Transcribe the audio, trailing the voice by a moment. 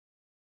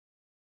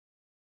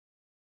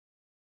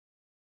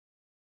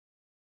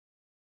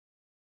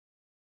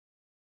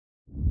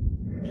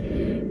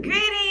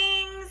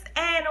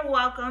and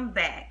welcome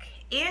back.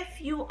 If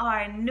you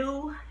are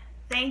new,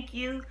 thank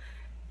you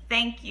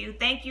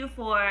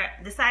for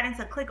deciding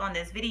to click on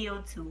this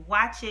video to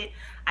watch it.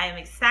 I am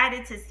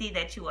excited to see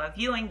that you are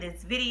viewing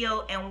this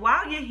video, and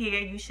while you're here,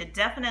 you should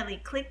definitely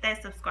click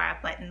that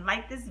subscribe button,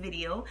 like this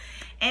video,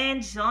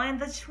 and join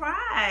the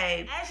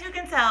tribe. As you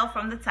can tell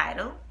from the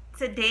title,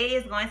 today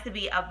is going to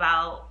be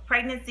about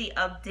pregnancy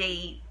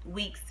update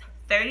weeks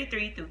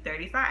 33 through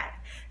 35.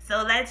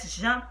 So let's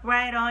jump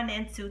right on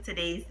into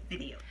today's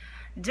video.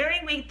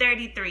 During week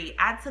 33,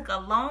 I took a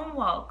long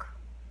walk,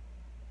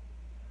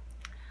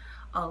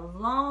 a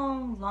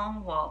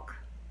long walk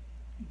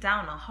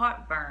down a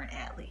heartburn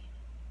alley.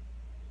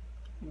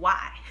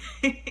 Why?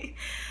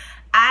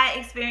 I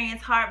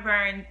experienced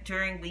heartburn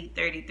during week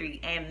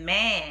 33, and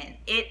man,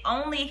 it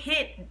only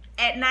hit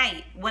at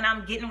night when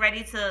I'm getting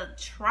ready to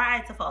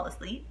try to fall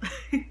asleep.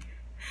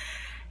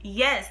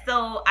 Yes,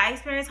 so I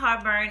experienced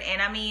heartburn,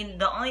 and I mean,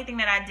 the only thing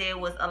that I did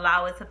was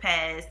allow it to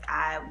pass.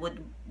 I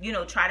would,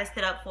 try to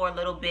sit up for a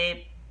little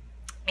bit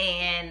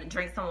and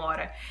drink some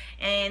water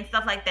and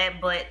stuff like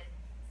that, but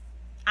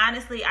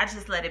honestly, I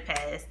just let it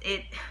pass.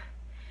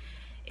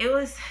 It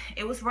was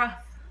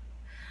rough,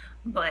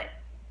 but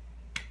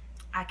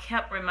I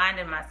kept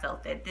reminding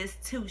myself that this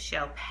too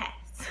shall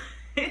pass.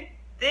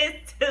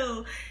 This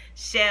too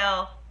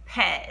shall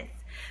pass.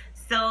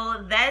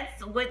 So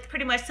that's what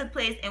pretty much took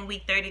place in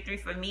week 33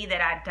 for me, that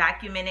I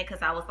documented,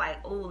 because I was like,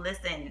 oh,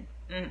 listen,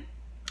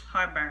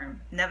 heartburn,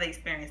 never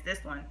experienced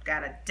this one.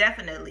 Gotta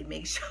definitely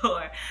make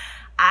sure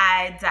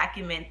I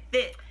document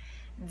this.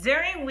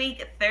 During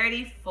week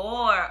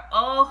 34,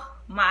 oh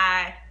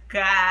my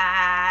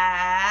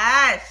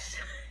gosh.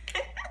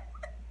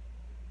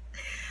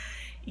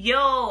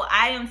 Yo,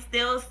 I am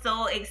still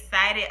so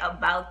excited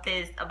about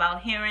this,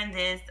 about hearing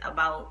this,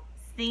 about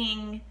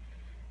seeing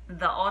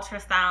the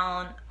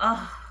ultrasound.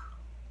 Oh,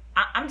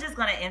 I'm just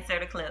gonna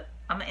insert a clip.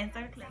 I'm gonna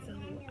insert a clip. So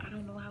I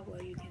don't know how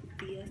well you can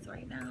see us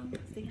right now.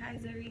 Say hi,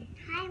 Zuri.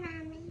 Hi,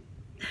 Mommy.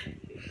 Hi.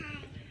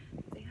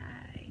 Say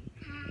hi.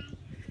 Hi.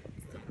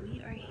 So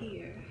we are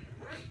here.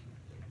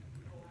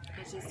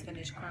 I just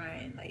finished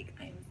crying. Like,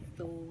 I'm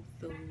so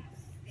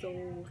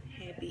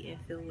happy and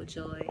filled with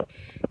joy,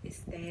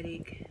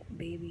 ecstatic.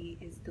 Baby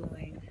is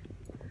doing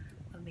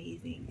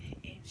amazing,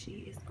 and she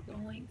is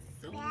growing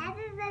so well.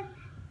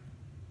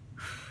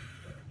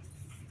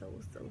 Oh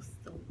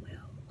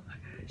my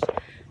gosh.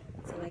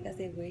 So like I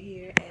said, we're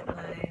here at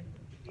my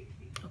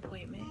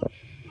appointment.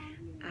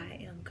 I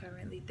am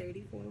currently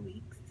 34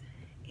 weeks,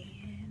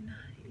 and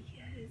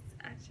yes,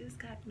 I just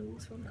got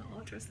news from the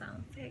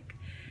ultrasound tech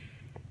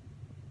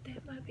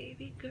that my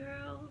baby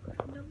girl,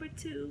 number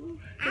 2,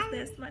 because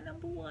that's my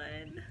number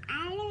 1.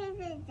 I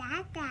live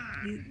Zaza.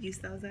 You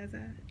saw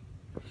Zaza?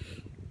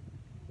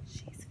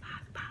 She's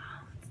 5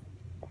 pounds.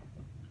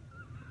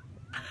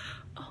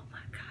 Oh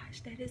my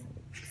gosh, that is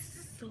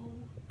so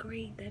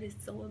great. That is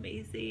so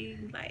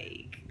amazing.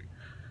 Like,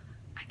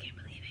 I can't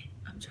believe it.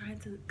 I'm trying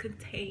to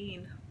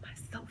contain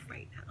myself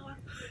right now.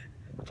 I'm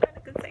trying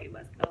to contain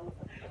myself.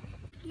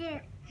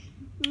 Here,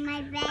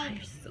 my bag.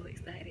 I'm so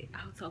excited.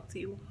 I'll talk to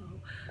you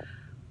all.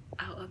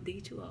 I'll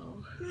update you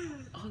all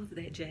of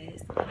that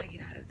jazz when I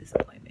get out of this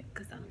appointment,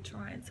 because I'm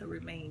trying to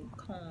remain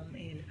calm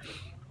and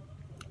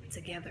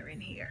together in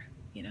here,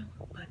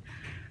 but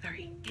all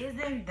right.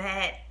 Isn't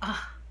that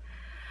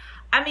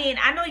I mean,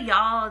 I know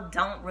y'all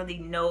don't really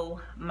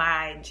know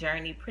my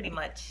journey pretty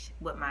much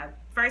with my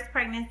first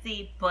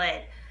pregnancy,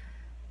 but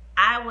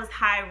I was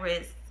high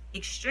risk,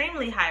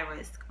 extremely high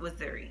risk with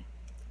Zuri,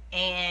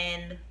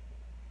 and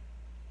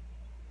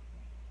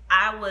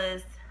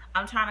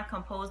I'm trying to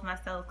compose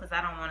myself because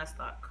I don't want to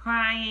start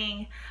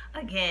crying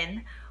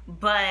again.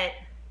 But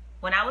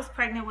when I was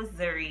pregnant with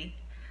Zuri,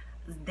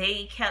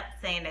 they kept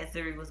saying that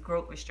Zuri was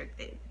growth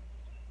restricted.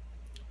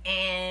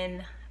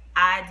 And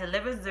I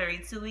delivered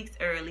Zuri 2 weeks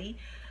early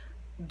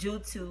due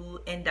to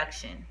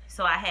induction.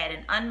 So I had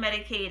an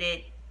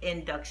unmedicated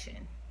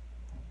induction.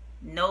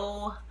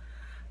 No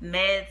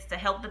meds to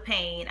help the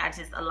pain. I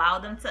just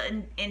allowed them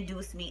to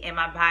induce me, and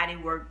my body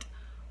worked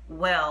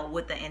well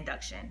with the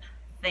induction.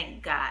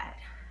 Thank God.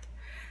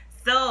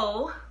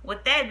 So,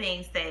 with that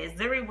being said,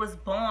 Zuri was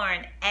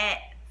born at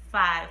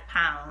 5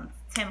 pounds,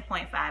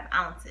 10.5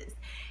 ounces.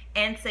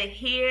 And to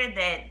hear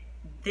that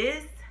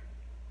this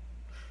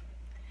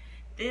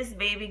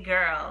baby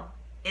girl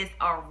is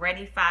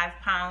already 5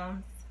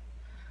 pounds,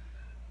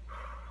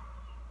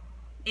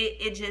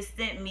 it just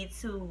sent me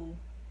to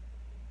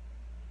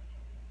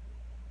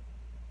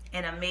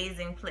an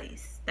amazing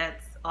place.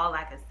 That's all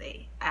I could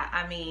say.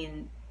 I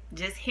mean,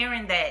 just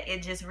hearing that,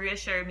 it just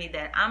reassured me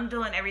that I'm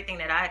doing everything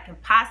that I can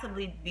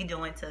possibly be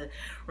doing to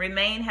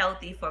remain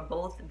healthy for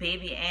both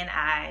baby and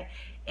I.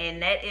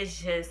 And that is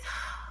just,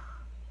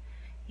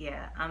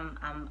 yeah,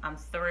 I'm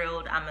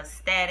thrilled. I'm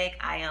ecstatic.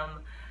 I'm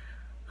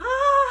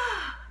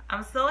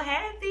so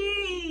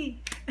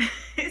happy.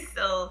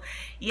 So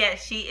yeah,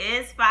 she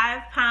is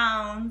 5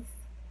 pounds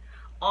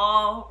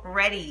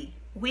already.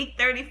 Week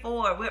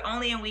 34. We're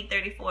only in week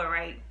 34,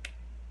 right?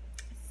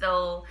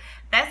 So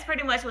that's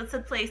pretty much what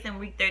took place in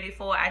week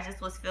 34. I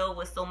just was filled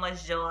with so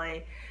much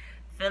joy,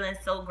 feeling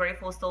so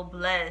grateful, so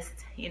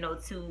blessed, you know,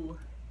 to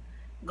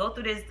go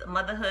through this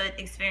motherhood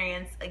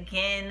experience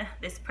again,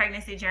 this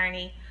pregnancy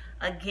journey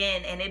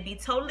again, and it'd be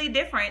totally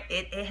different.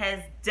 It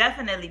has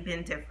definitely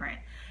been different.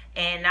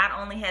 And not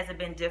only has it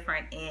been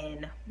different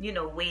in, you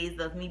know, ways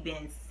of me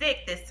being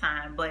sick this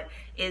time, but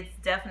it's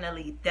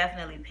definitely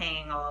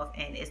paying off,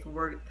 and it's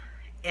worth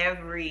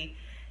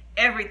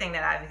everything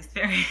that I've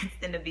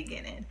experienced in the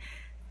beginning.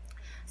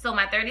 So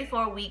my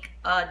 34-week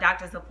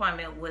doctor's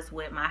appointment was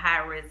with my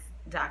high-risk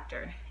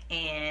doctor,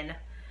 and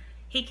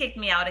he kicked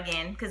me out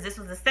again because this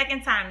was the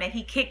second time that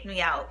he kicked me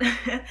out.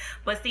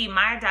 But see,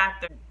 my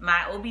doctor,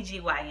 my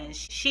OBGYN,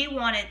 she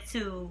wanted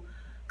to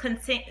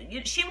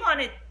continue. She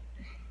wanted,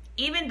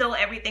 even though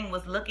everything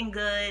was looking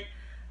good,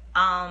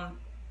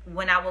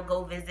 when I would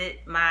go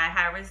visit my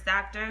high-risk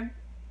doctor,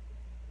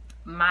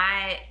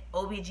 my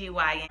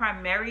OBGYN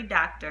primary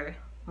doctor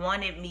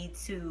wanted me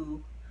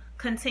to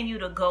continue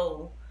to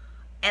go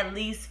at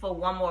least for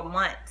 1 more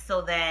month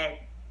so that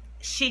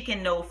she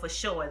can know for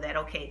sure that,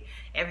 okay,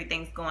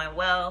 everything's going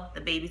well,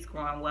 the baby's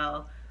growing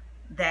well.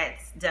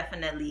 That's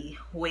definitely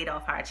weight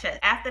off our chest.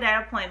 After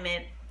that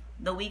appointment,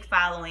 the week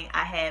following,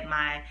 I had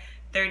my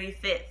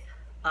 35th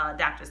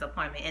doctor's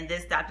appointment, and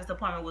this doctor's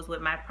appointment was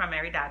with my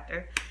primary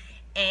doctor.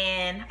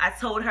 And I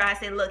told her, I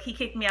said, look, he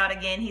kicked me out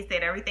again. He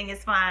said everything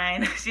is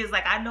fine. She was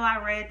like, I know,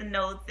 I read the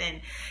notes,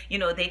 and you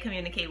know, they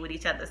communicate with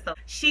each other. So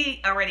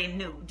she already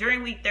knew.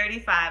 During week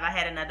 35, I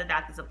had another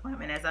doctor's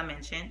appointment, as I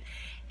mentioned.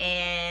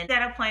 And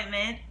that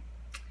appointment,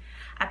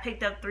 I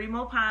picked up 3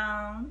 more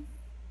pounds.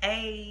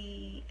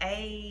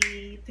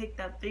 Picked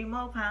up 3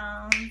 more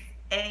pounds.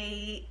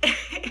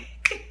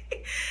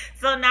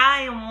 So now I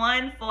am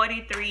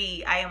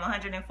 143. I am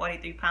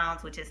 143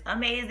 pounds, which is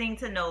amazing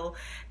to know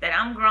that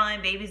I'm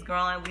growing, baby's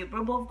growing.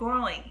 We're both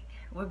growing.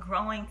 We're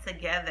growing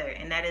together,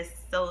 and that is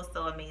so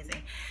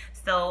amazing.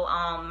 So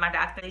my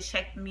doctor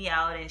checked me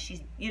out, and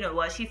she, you know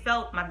what, she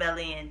felt my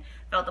belly and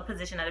felt the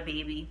position of the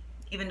baby.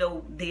 Even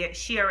though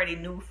she already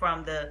knew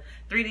from the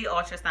 3D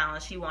ultrasound,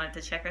 she wanted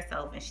to check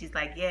herself, and she's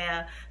like,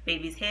 yeah,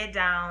 baby's head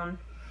down,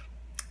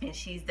 and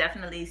she's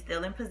definitely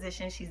still in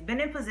position. She's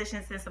been in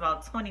position since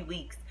about 20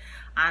 weeks,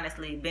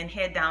 honestly, been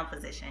head down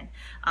position.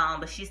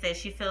 But she said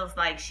she feels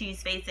like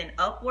she's facing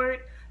upward,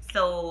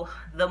 so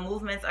the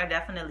movements are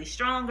definitely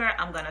stronger.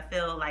 I'm gonna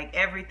feel like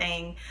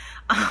everything,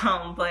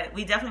 but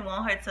we definitely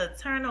want her to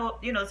turn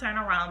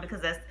around,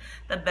 because that's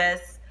the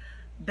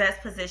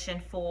best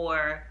position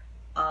for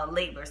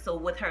labor. So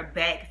with her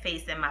back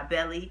facing my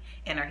belly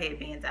and her head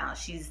being down,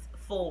 she's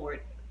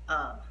forward,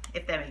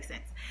 if that makes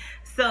sense.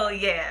 So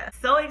yeah,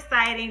 so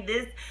exciting.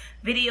 This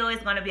video is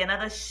going to be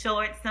another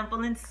short,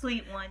 simple and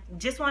sweet one.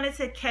 Just wanted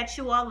to catch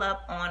you all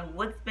up on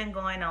what's been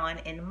going on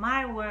in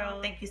my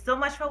world. Thank you so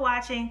much for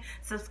watching.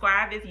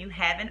 Subscribe if you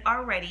haven't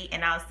already,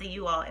 and I'll see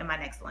you all in my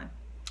next one.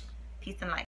 Peace and light.